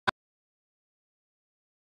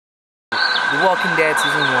Walking Dead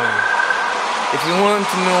Season 1. If you want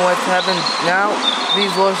to know what happened now,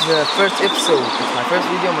 please watch the first episode. It's my first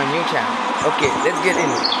video on my new channel. Okay, let's get in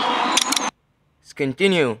it. Let's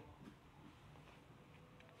continue.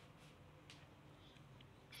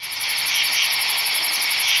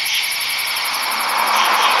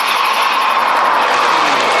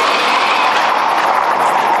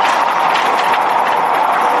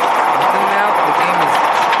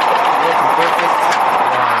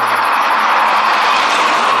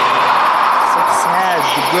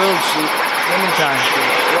 Clementine, she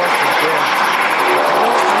lost her parents.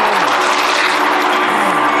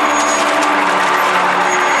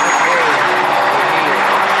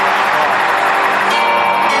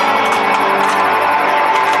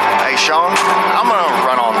 Hey, Sean, I'm gonna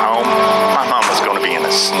run on home. My mama's gonna be in a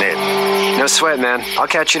snit. No sweat, man. I'll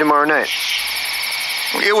catch you tomorrow night.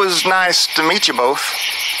 It was nice to meet you both.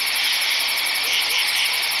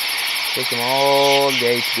 Took him all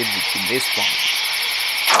day to get to this point.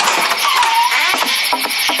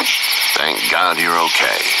 Thank God you're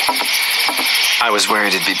okay. I was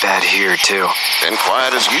worried it'd be bad here, too. Been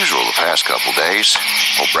quiet as usual the past couple days.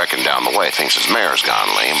 Old Brecken down the way thinks his mare's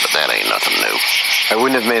gone lame, but that ain't nothing new. I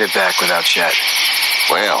wouldn't have made it back without Chet.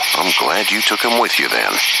 Well, I'm glad you took him with you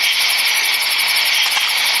then.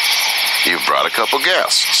 You've brought a couple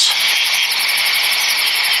guests.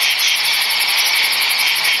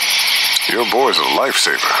 Your boy's a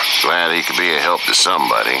lifesaver. Glad he could be a help to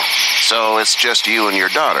somebody. So it's just you and your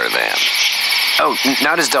daughter then? Oh,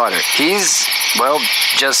 not his daughter. He's, well,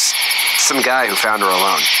 just some guy who found her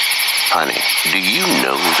alone. Honey, do you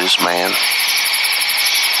know this man?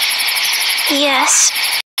 Yes.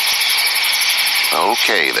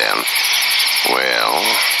 Okay, then. Well,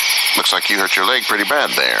 looks like you hurt your leg pretty bad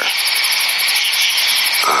there.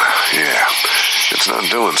 Yeah, it's not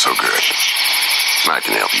doing so good. I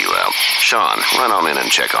can help you out. Sean, run on in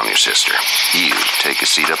and check on your sister. You, take a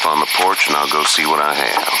seat up on the porch and I'll go see what I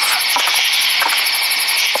have.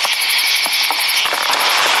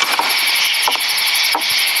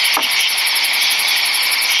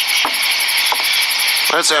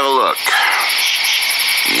 Let's have a look.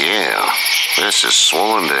 Yeah, this is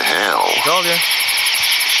swollen to hell. Told you.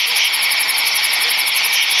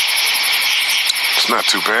 It's not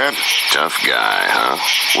too bad. Tough guy, huh?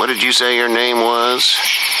 What did you say your name was?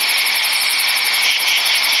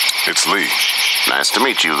 It's Lee. Nice to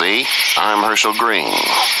meet you, Lee. I'm Herschel Green.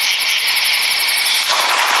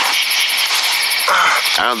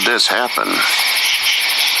 How'd this happen?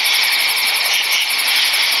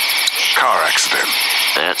 Car accident.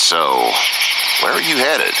 That's so. Where were you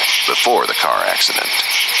headed before the car accident?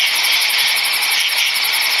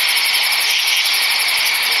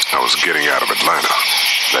 I was getting out of Atlanta.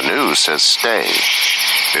 The news says stay.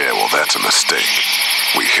 Yeah, well, that's a mistake.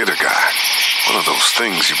 We hit a guy. One of those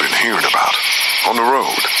things you've been hearing about. On the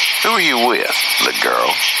road. Who are you with? The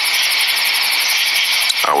girl?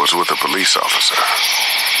 I was with a police officer.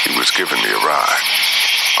 He was giving me a ride.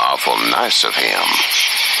 Awful nice of him.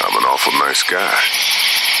 I'm an awful nice guy.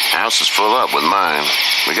 House is full up with mine.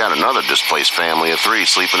 We got another displaced family of 3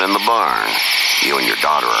 sleeping in the barn. You and your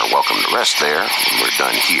daughter are welcome to rest there when we're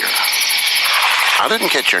done here. I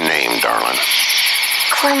didn't get your name, darling.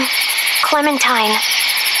 Clementine.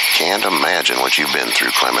 Can't imagine what you've been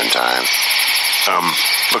through, Clementine. I'm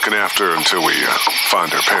looking after her until we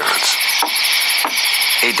find her parents.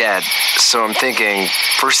 Hey, Dad, so I'm thinking,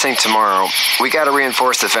 first thing tomorrow, we gotta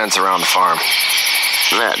reinforce the fence around the farm.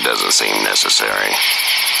 That doesn't seem necessary.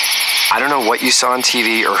 I don't know what you saw on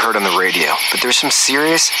TV or heard on the radio, but there's some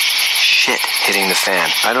serious shit hitting the fan.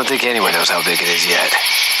 I don't think anyone knows how big it is yet.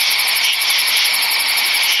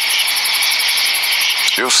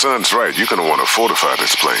 Your son's right. You're gonna want to fortify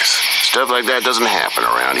this place. Stuff like that doesn't happen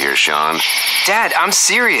around here, Sean. Dad, I'm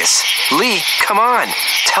serious. Lee, come on.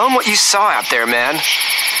 Tell him what you saw out there, man.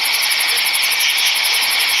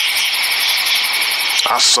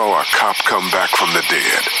 I saw a cop come back from the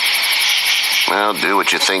dead. Well, do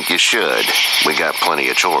what you think you should. We got plenty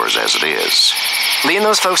of chores as it is. Lee and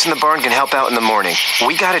those folks in the barn can help out in the morning.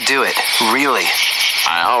 We gotta do it. Really.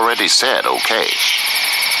 I already said okay.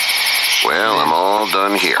 Well, I'm all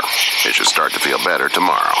done here. It should start to feel better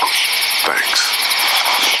tomorrow. Thanks.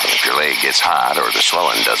 If your leg gets hot or the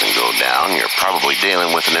swelling doesn't go down, you're probably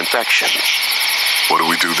dealing with an infection. What do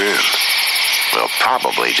we do then? We'll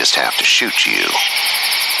probably just have to shoot you.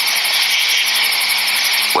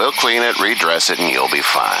 We'll clean it, redress it, and you'll be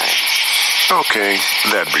fine. Okay,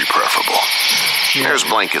 that'd be preferable. Yeah. There's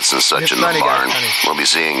blankets and such It's in the funny, barn. guys, funny. We'll be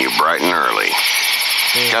seeing you bright and early.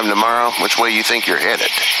 Yeah. Come tomorrow, which way you think you're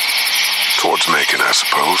headed? Towards Macon, I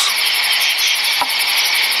suppose.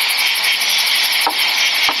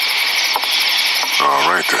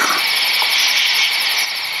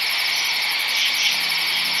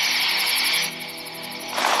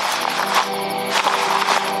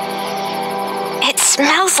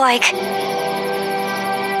 smells like. Yeah,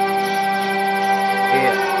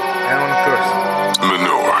 I don't want to curse.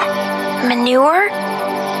 Manure. Manure?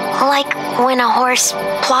 Like when a horse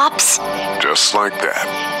plops? Just like that.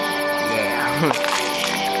 Yeah.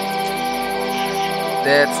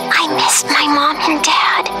 That's I miss my mom and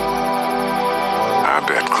dad. I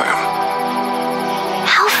bet, Clem.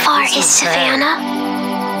 How far is Savannah?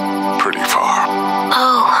 Pretty far.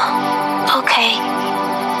 Oh, okay. I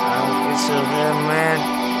feel so bad, man.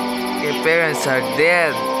 Your parents are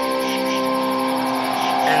dead.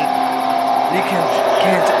 And you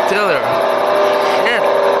can't tell her. Shit.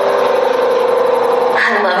 I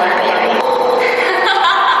love you, baby.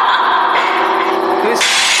 Who's...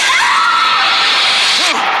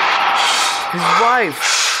 His wife.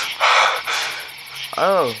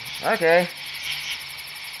 Oh, okay.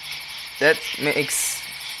 That makes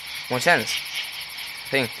more sense, I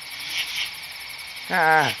think.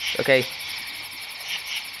 Okay.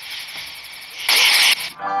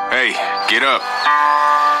 Hey, get up.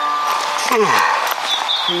 Who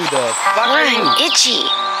the fuck are you? I'm itchy.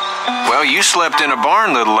 Well, you slept in a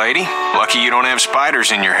barn, little lady. Lucky you don't have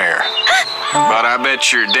spiders in your hair. But I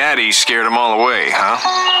bet your daddy scared them all away, huh?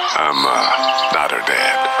 I'm, not her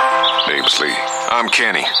dad. Name's Lee. I'm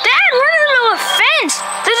Kenny. Dad, we're in the middle of a fence.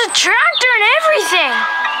 There's a tractor and everything.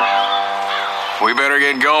 We better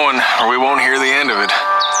get going, or we won't hear the end of it.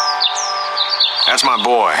 That's my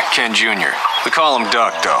boy, Ken Jr. We call him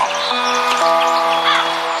Duck, though.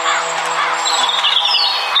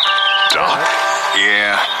 Duck?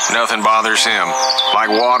 Yeah, nothing bothers him. Like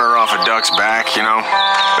water off a duck's back, you know?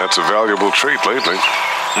 That's a valuable trait lately.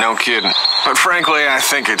 No kidding. But frankly, I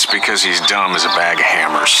think it's because he's dumb as a bag of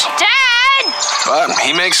hammers. Dad! But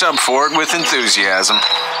he makes up for it with enthusiasm.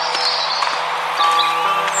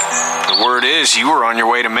 The word is you were on your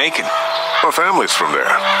way to Macon. Our family's from there.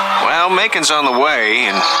 Well, Macon's on the way,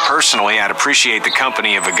 and personally, I'd appreciate the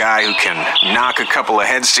company of a guy who can knock a couple of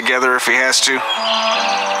heads together if he has to.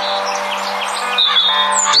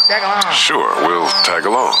 Tag along. Sure, we'll tag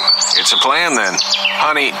along. It's a plan, then.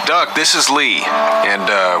 Honey, Duck, this is Lee. And,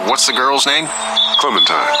 what's the girl's name?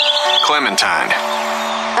 Clementine. Clementine.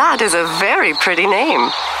 That is a very pretty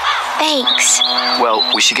name. Thanks. Well,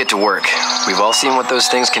 we should get to work. We've all seen what those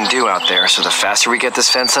things can do out there, so the faster we get this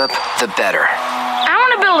fence up, the better. I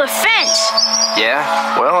want to build a fence.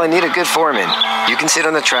 Yeah? Well, I need a good foreman. You can sit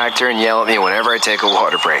on the tractor and yell at me whenever I take a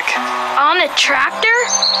water break. On the tractor?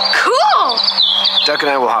 Cool! Duck and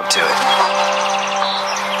I will hop to it.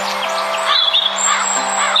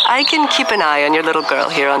 I can keep an eye on your little girl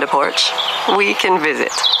here on the porch. We can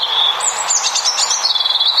visit.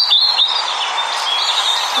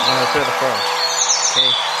 I'm gonna clear the front.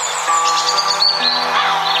 Okay.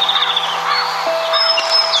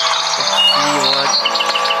 Let's see what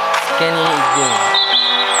Kenny is doing.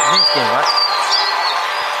 His name's Kenny, what?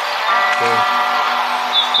 Okay.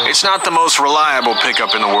 It's not the most reliable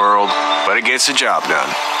pickup in the world, but it gets the job done.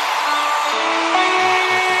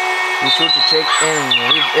 Be sure to check in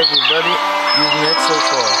with everybody you've met so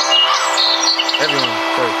far. Everyone,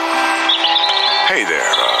 sorry. Hey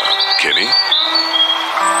there, Kenny.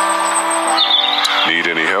 Need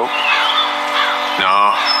any help?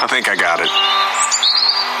 No, I think I got it.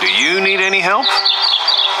 Do you need any help?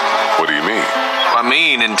 What do you mean? I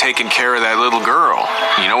mean, in taking care of that little girl.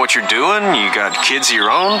 You know what you're doing? You got kids of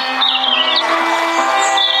your own?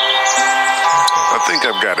 I think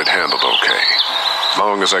I've got it handled okay. As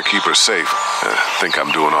long as I keep her safe, I think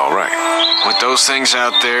I'm doing all right. With those things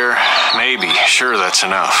out there, maybe, sure, that's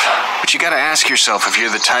enough. But you gotta ask yourself if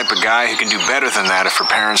you're the type of guy who can do better than that if her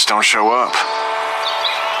parents don't show up.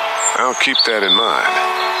 I'll keep that in mind.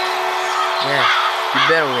 Yeah, you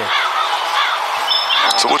better will.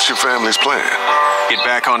 So what's your family's plan? Get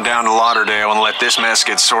back on down to Lauderdale and let this mess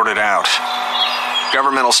get sorted out.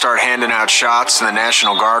 Government will start handing out shots and the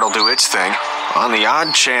National Guard will do its thing. On the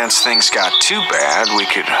odd chance things got too bad, we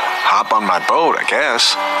could hop on my boat, I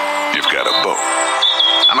guess. You've got a boat.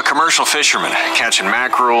 I'm a commercial fisherman, catching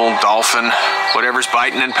mackerel, dolphin, whatever's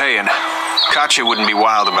biting and paying. Katya wouldn't be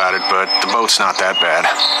wild about it, but the boat's not that bad.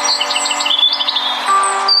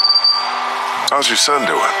 How's your son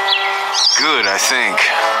doing? Good, I think.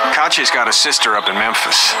 Katya's got a sister up in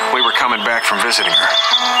Memphis. We were coming back from visiting her.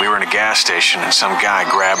 We were in a gas station and some guy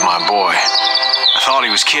grabbed my boy. I thought he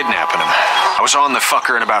was kidnapping him. I was on the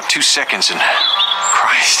fucker in about 2 seconds and...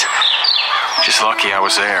 Christ. Just lucky I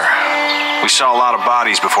was there. We saw a lot of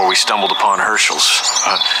bodies before we stumbled upon Herschel's.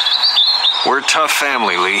 We're a tough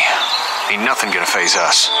family, Lee. Ain't nothing gonna faze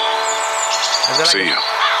us. See you.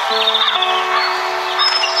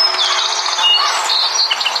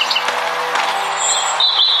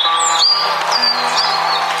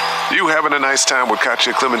 having a nice time with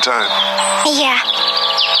Katya, Clementine? Yeah.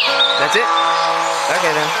 That's it?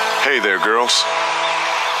 Okay then. Hey there, girls.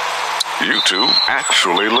 You two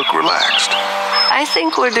actually look relaxed. I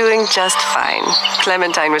think we're doing just fine.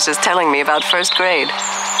 Clementine was just telling me about first grade.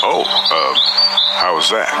 Oh, how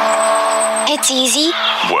was that? It's easy.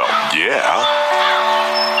 Well, yeah.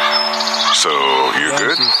 So, you're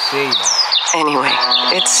good? Anyway,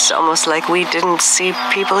 it's almost like we didn't see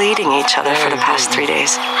people eating each other for the past 3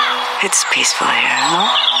 days. It's peaceful here, no?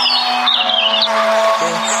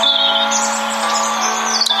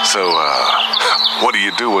 So, what do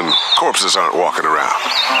you do when corpses aren't walking around?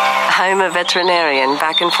 I'm a veterinarian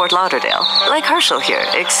back in Fort Lauderdale, like Herschel here,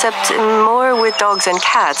 except more with dogs and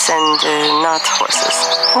cats and not horses.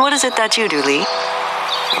 What is it that you do, Lee?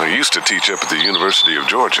 I used to teach up at the University of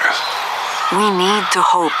Georgia. We need to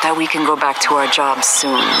hope that we can go back to our jobs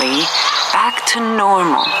soon, Lee. Back to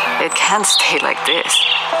normal. It can't stay like this.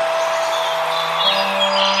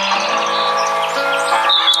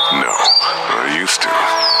 No, I used to.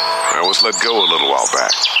 I was let go a little while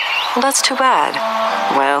back. That's too bad.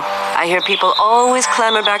 Well, I hear people always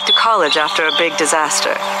clamor back to college after a big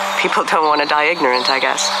disaster. People don't want to die ignorant, I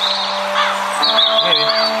guess. Maybe.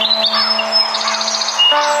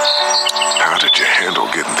 How did you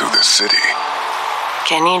handle getting through this city?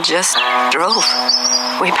 Kenny just drove.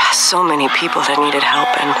 We passed so many people that needed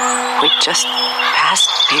help, and we just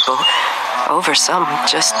passed people. Over some,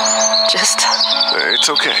 just... It's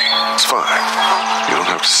okay. It's fine. You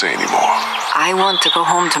don't have to say anymore. I want to go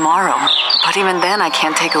home tomorrow, but even then I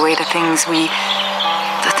can't take away the things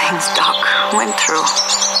Doc went through.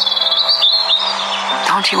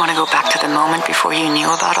 Don't you want to go back to the moment before you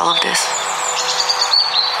knew about all of this?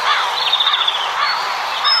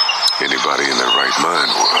 Anybody in their right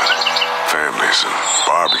mind would. Families and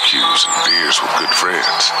barbecues and beers with good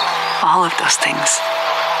friends. All of those things.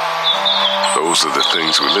 Those are the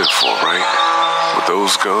things we live for, right? With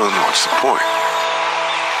those gone, what's the point?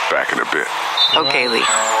 Back in a bit. Okay, Lee.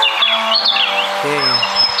 Hey.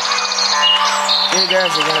 Hey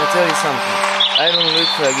guys, I'm gonna tell you something. I don't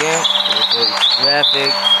look for a game for its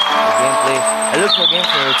graphics, the gameplay. I look for a game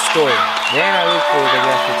for its story. Then I look for the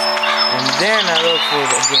graphics. And then I look for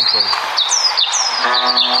the gameplay.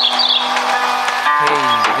 Hey,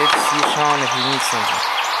 let's see Sean if he needs something.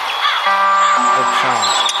 Look, Sean.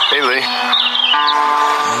 Hey, Lee.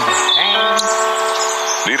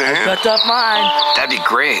 Need a hand? Cut off mine. That'd be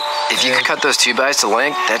great. If you could cut those 2x to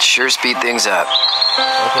length, that'd sure speed things up.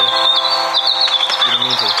 Okay. You don't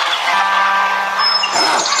mean to.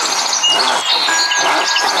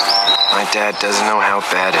 My dad doesn't know how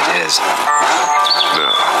bad it is.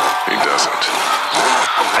 No, he doesn't.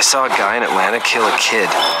 I saw a guy in Atlanta kill a kid.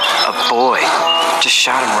 A boy. Just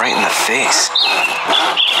shot him right in the face.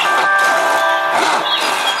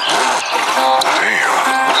 Damn.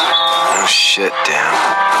 No shit, damn.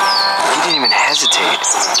 He didn't even hesitate.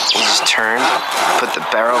 He just turned, put the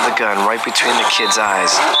barrel of the gun right between the kid's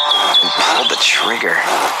eyes, and pulled the trigger.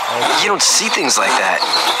 You don't see things like that.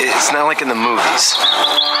 It's not like in the movies.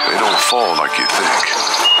 They don't fall like you think.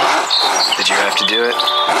 Did you have to do it?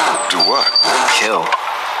 Do what? Kill.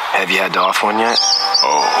 Have you had to off one yet?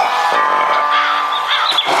 Oh,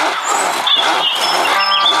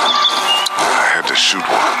 I had to shoot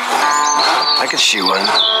one. I could shoot one.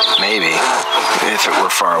 Maybe. If it were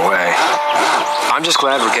far away. I'm just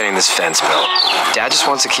glad we're getting this fence built. Dad just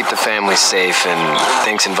wants to keep the family safe and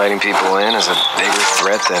thinks inviting people in is a bigger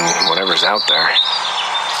threat than whatever's out there.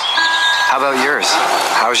 How about yours?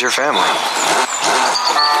 How's your family?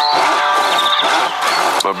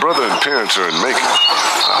 My brother and parents are in Macon.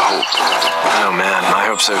 I hope. Oh man, I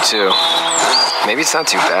hope so too. Maybe it's not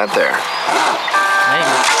too bad there.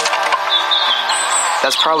 Maybe.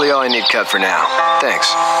 That's probably all I need cut for now.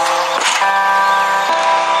 Thanks.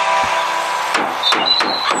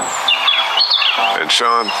 And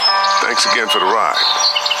Sean, thanks again for the ride.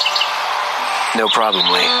 No problem,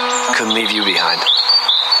 Lee. Couldn't leave you behind.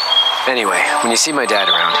 Anyway, when you see my dad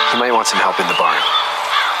around, he might want some help in the barn.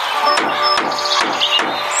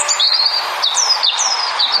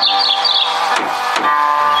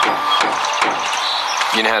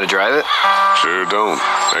 You know how to drive it? Sure don't.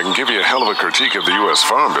 I can give you a hell of a critique of the U.S.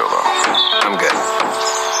 Farm Bill, though. I'm good.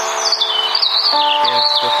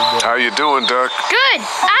 How you doing, Duck? Good.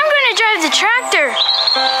 I'm gonna drive the tractor.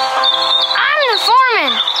 I'm the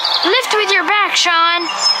foreman. Lift with your back, Sean.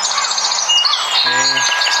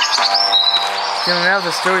 Till now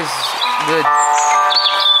the story's good.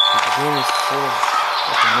 The game is full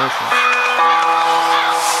of emotion.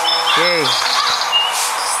 Okay.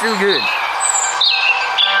 Still good.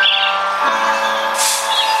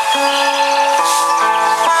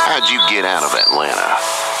 How'd you you get out of Atlanta?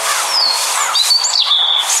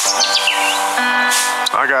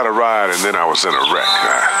 I got a ride and then I was in a wreck.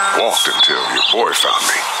 I walked until your boy found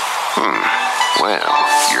me. Well,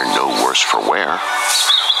 you're no worse for wear.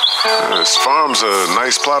 This farm's a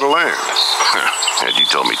nice plot of land. Had you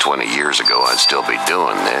told me 20 years ago I'd still be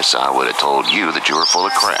doing this, I would have told you that you were full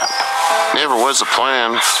of crap. Never was a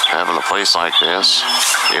plan, having a place like this.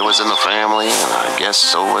 It was in the family, and I guess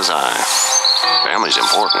so was I. Family's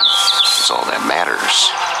important. It's all that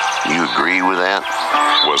matters. You agree with that?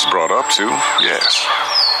 Was brought up to, yes.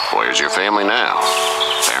 Where's your family now?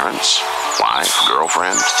 Parents? Wife?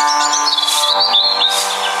 Girlfriend?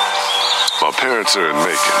 My parents are in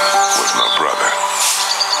Macon with my brother.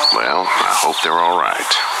 Well, I hope they're all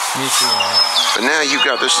right. Me too, man. But now you've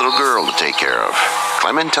got this little girl to take care of.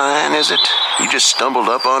 Clementine, is it? You just stumbled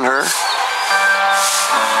up on her?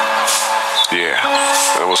 Yeah,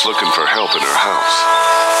 I was looking for help in her house.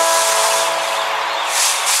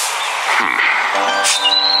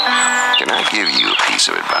 Can I give you a piece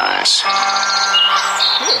of advice?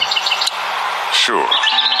 Sure.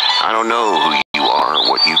 I don't know who you are or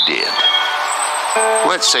what you did.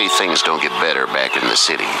 Let's say things don't get better back in the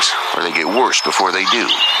cities, or they get worse before they do.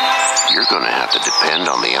 You're going to have to depend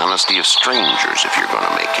on the honesty of strangers if you're going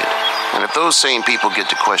to make it. And if those same people get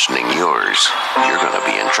to questioning yours, you're going to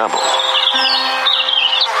be in trouble.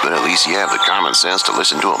 But at least you have the common sense to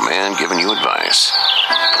listen to a man giving you advice.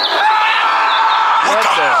 What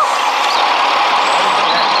the?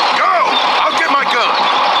 Go! I'll get my gun!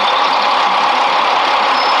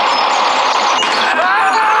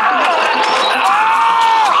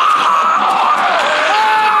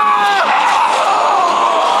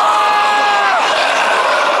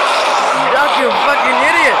 You fucking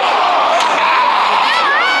idiot!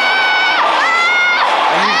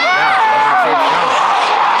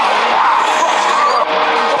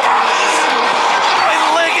 My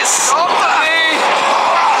leg is something!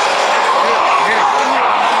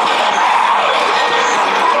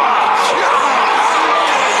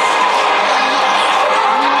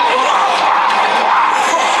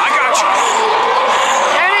 I got you.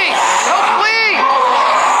 Eddie! Help me!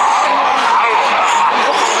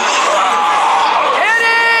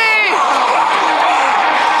 Eddie!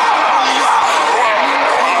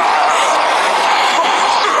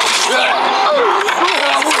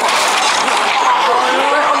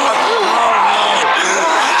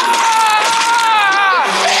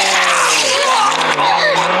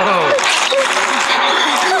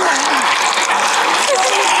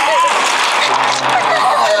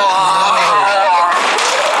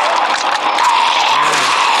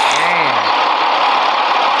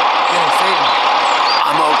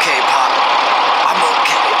 I'm okay, Pop. I'm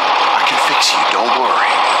okay. I can fix you, don't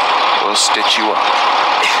worry. We'll stitch you up.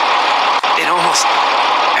 It almost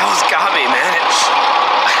got me, man.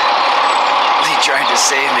 He tried to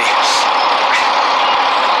save me.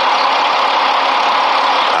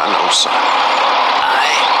 I know, son.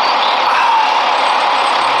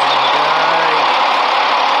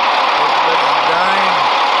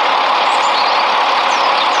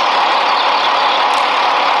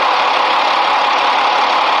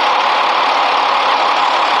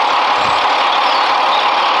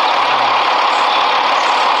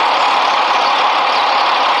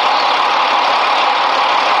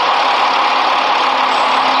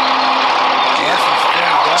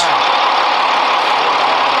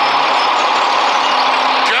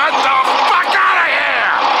 Get the fuck out of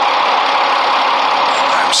here!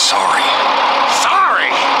 I'm sorry.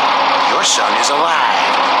 Sorry! Your son is alive.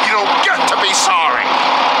 You don't get to be sorry!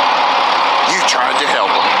 You tried to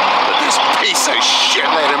help him, but this piece of shit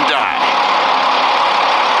let him die.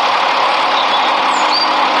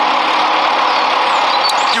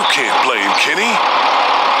 You can't blame Kenny.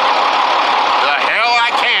 The hell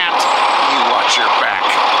I can't. You watch your back.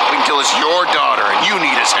 Wait until it's your daughter and you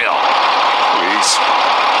need his help. Please,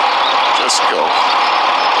 just go.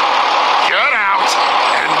 Get out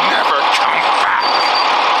and never come back.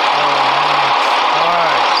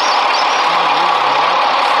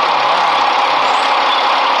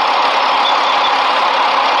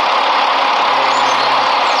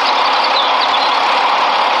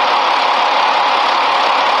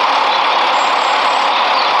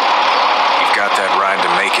 You've got that ride to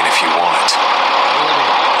Macon if you want it.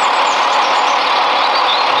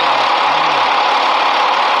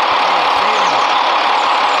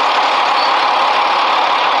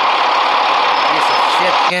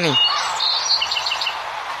 Kenny.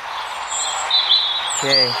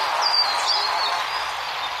 Okay.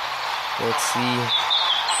 Let's see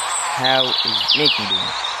how is Macon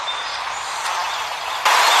doing.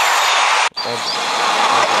 Okay.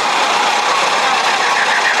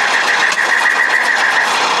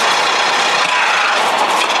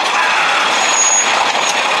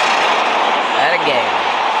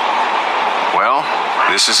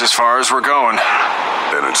 This is as far as we're going.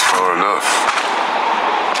 Then it's far enough.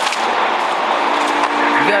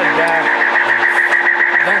 You gotta die.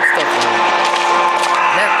 Don't stop running.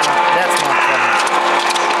 That's my problem.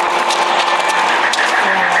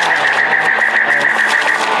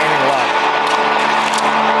 And a lot.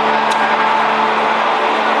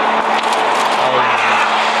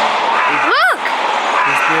 Look!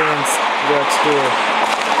 Experience drugstore.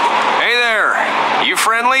 Hey there, you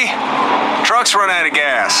friendly? Truck's run out of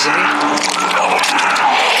gas. Really?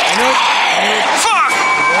 I know. Fuck!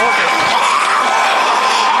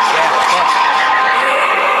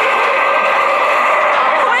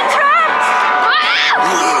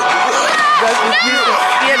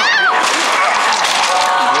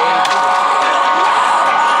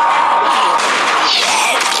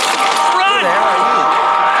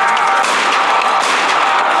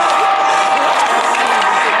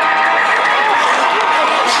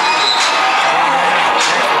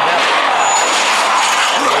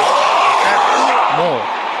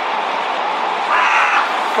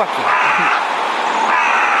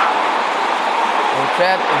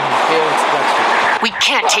 Trapped in his parents' clutches. We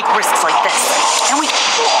can't take risks like this. And we...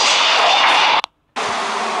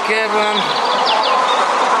 Okay, everyone.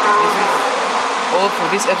 This is all for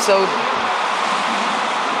this episode.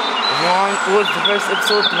 If you want the first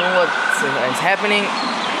episode to know what is happening.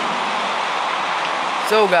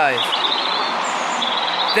 So, guys,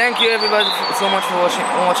 thank you everybody so much for watching.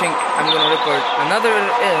 I'm gonna record another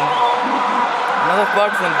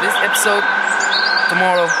part from this episode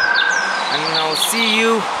tomorrow. And I'll see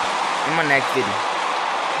you in my next video.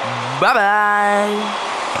 Bye bye.